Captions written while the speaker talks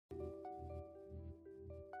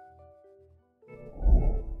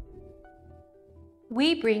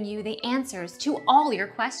We bring you the answers to all your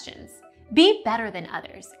questions. Be better than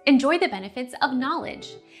others. Enjoy the benefits of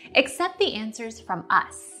knowledge. Accept the answers from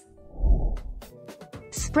us.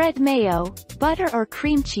 Spread mayo, butter or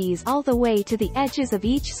cream cheese all the way to the edges of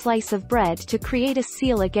each slice of bread to create a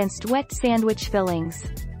seal against wet sandwich fillings.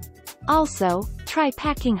 Also, try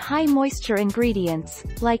packing high-moisture ingredients,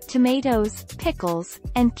 like tomatoes, pickles,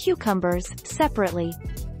 and cucumbers, separately.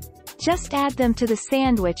 Just add them to the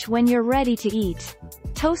sandwich when you're ready to eat.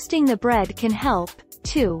 Toasting the bread can help,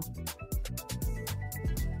 too.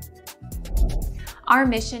 Our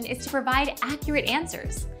mission is to provide accurate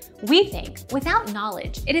answers. We think, without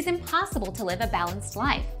knowledge, it is impossible to live a balanced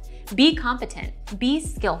life. Be competent, be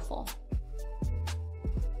skillful.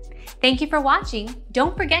 Thank you for watching.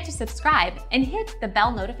 Don't forget to subscribe and hit the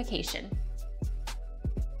bell notification.